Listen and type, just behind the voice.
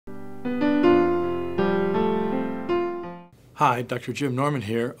Hi, Dr. Jim Norman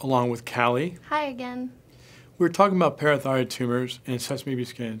here, along with Callie. Hi again. We're talking about parathyroid tumors and Sestamibi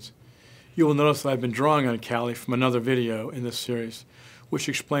scans. You will notice that I've been drawing on Callie from another video in this series, which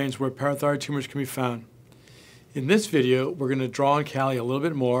explains where parathyroid tumors can be found. In this video, we're going to draw on Callie a little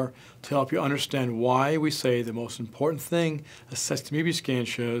bit more to help you understand why we say the most important thing a Sestamibi scan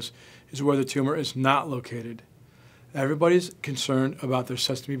shows is where the tumor is not located. Everybody's concerned about their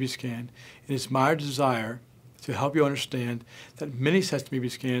Sestamibi scan, and it's my desire to help you understand that many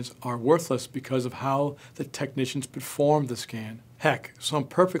Sestamibi scans are worthless because of how the technicians perform the scan. Heck, some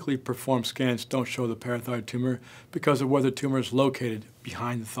perfectly performed scans don't show the parathyroid tumor because of where the tumor is located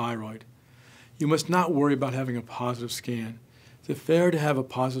behind the thyroid. You must not worry about having a positive scan. The failure to have a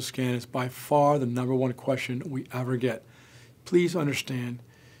positive scan is by far the #1 question we ever get. Please understand,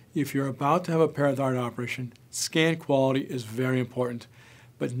 if you're about to have a parathyroid operation, scan quality is very important,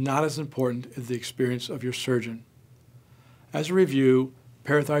 but not as important as the experience of your surgeon. As a review,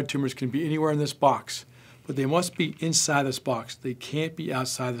 parathyroid tumors can be anywhere in this box, but they must be inside this box. They can't be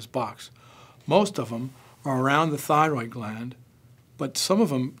outside this box. Most of them are around the thyroid gland, but some of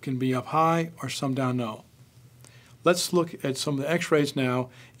them can be up high or some down low. Let's look at some of the x-rays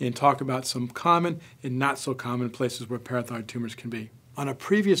now and talk about some common and not so common places where parathyroid tumors can be. On a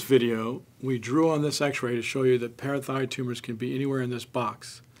previous video, we drew on this x-ray to show you that parathyroid tumors can be anywhere in this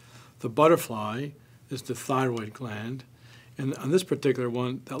box. The butterfly is the thyroid gland, and on this particular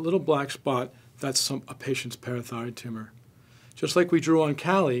one, that little black spot, that's a patient's parathyroid tumor. Just like we drew on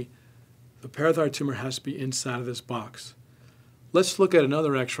Callie, the parathyroid tumor has to be inside of this box. Let's look at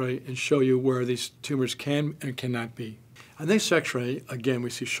another x-ray and show you where these tumors can and cannot be. On this x-ray, again, we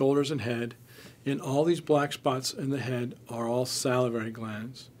see shoulders and head. And all these black spots in the head are all salivary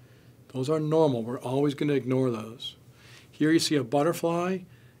glands. Those are normal. We're always going to ignore those. Here you see a butterfly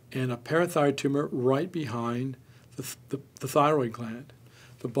and a parathyroid tumor right behind the thyroid gland.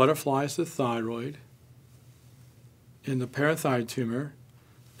 The butterfly is the thyroid, and the parathyroid tumor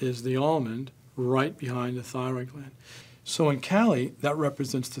is the almond right behind the thyroid gland. So in Callie, that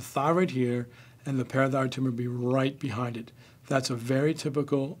represents the thyroid here, and the parathyroid tumor be right behind it. That's a very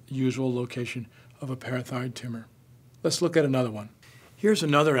typical, usual location of a parathyroid tumor. Let's look at another one. Here's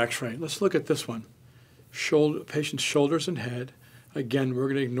another x-ray. Let's look at this one. Patient's shoulders and head. Again, we're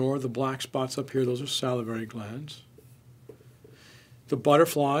going to ignore the black spots up here. Those are salivary glands. The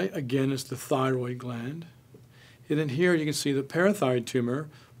butterfly, again, is the thyroid gland. And then here you can see the parathyroid tumor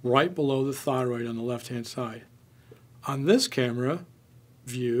right below the thyroid on the left-hand side. On this camera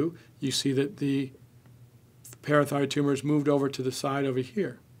view, you see that the parathyroid tumor is moved over to the side over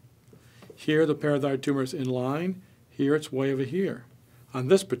here. Here the parathyroid tumor is in line. Here it's way over here. On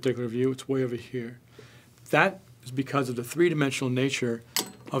this particular view, it's way over here. That is because of the three-dimensional nature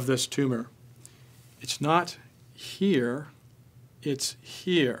of this tumor. It's not here, it's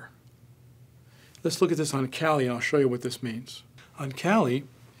here. Let's look at this on Callie, and I'll show you what this means. On Callie,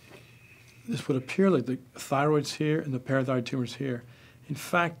 this would appear like the thyroid's here and the parathyroid tumor's here. In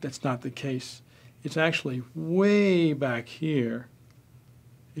fact, that's not the case. It's actually way back here.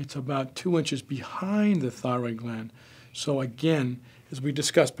 It's about 2 inches behind the thyroid gland. So again, as we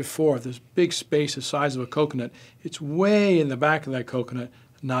discussed before, this big space the size of a coconut, it's way in the back of that coconut,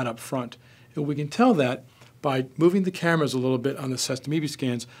 not up front. And we can tell that by moving the cameras a little bit on the Sestamibi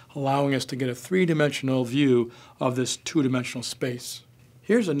scans, allowing us to get a three-dimensional view of this two-dimensional space.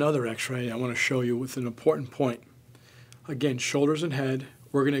 Here's another x-ray I want to show you with an important point. Again, shoulders and head.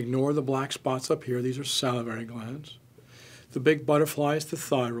 We're going to ignore the black spots up here. These are salivary glands. The big butterfly is the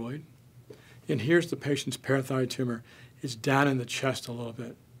thyroid. And here's the patient's parathyroid tumor. It's down in the chest a little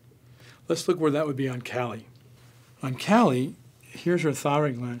bit. Let's look where that would be on Callie. On Callie, here's her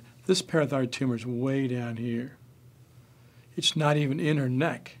thyroid gland. This parathyroid tumor is way down here. It's not even in her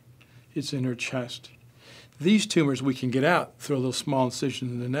neck. It's in her chest. These tumors we can get out through a little small incision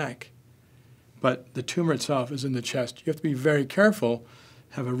in the neck. But the tumor itself is in the chest. You have to be very careful.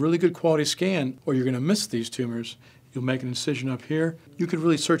 Have a really good quality scan, or you're going to miss these tumors. You'll make an incision up here. You could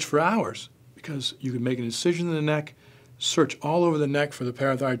really search for hours because you could make an incision in the neck, search all over the neck for the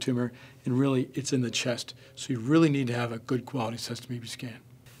parathyroid tumor, and really it's in the chest. So you really need to have a good quality Sestamibi scan.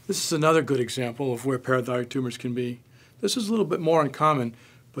 This is another good example of where parathyroid tumors can be. This is a little bit more uncommon,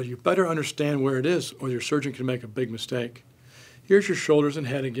 but you better understand where it is or your surgeon can make a big mistake. Here's your shoulders and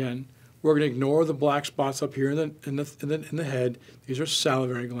head again. We're going to ignore the black spots up here in the head. These are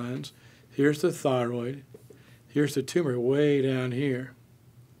salivary glands. Here's the thyroid. Here's the tumor way down here.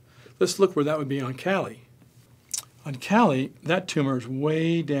 Let's look where that would be on Callie. On Callie, that tumor is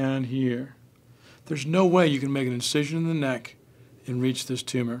way down here. There's no way you can make an incision in the neck and reach this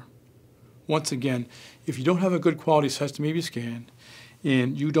tumor. Once again, if you don't have a good quality Sestamibi scan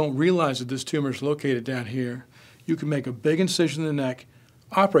and you don't realize that this tumor is located down here, you can make a big incision in the neck,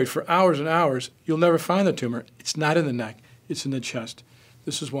 operate for hours and hours. You'll never find the tumor. It's not in the neck. It's in the chest.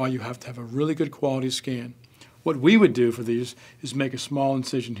 This is why you have to have a really good quality scan. What we would do for these is make a small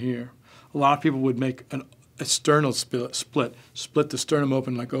incision here. A lot of people would make a sternal split the sternum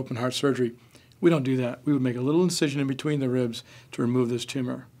open like open heart surgery. We don't do that. We would make a little incision in between the ribs to remove this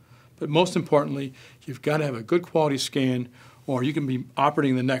tumor. But most importantly, you've got to have a good quality scan, or you can be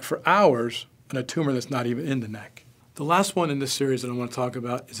operating the neck for hours on a tumor that's not even in the neck. The last one in this series that I want to talk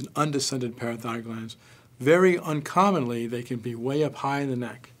about is an undescended parathyroid glands. Very uncommonly, they can be way up high in the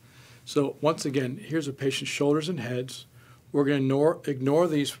neck. So once again, here's a patient's shoulders and heads. We're going to ignore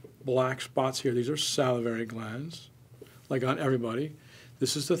these black spots here. These are salivary glands, like on everybody.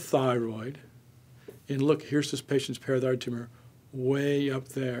 This is the thyroid. And look, here's this patient's parathyroid tumor way up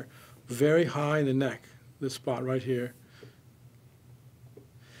there, very high in the neck, this spot right here.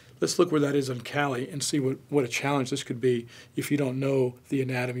 Let's look where that is on Cali and see what a challenge this could be if you don't know the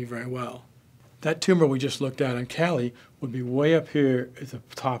anatomy very well. That tumor we just looked at on Cali would be way up here at the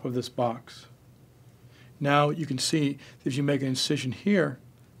top of this box. Now you can see that if you make an incision here,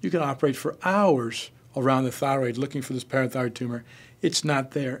 you can operate for hours around the thyroid looking for this parathyroid tumor. It's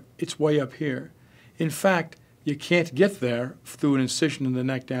not there. It's way up here. In fact, you can't get there through an incision in the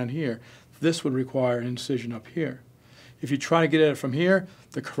neck down here. This would require an incision up here. If you try to get at it from here,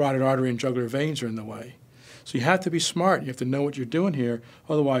 the carotid artery and jugular veins are in the way. So you have to be smart. You have to know what you're doing here.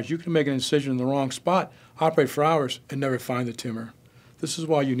 Otherwise, you can make an incision in the wrong spot, operate for hours, and never find the tumor. This is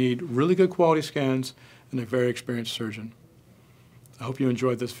why you need really good quality scans and a very experienced surgeon. I hope you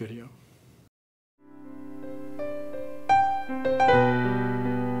enjoyed this video.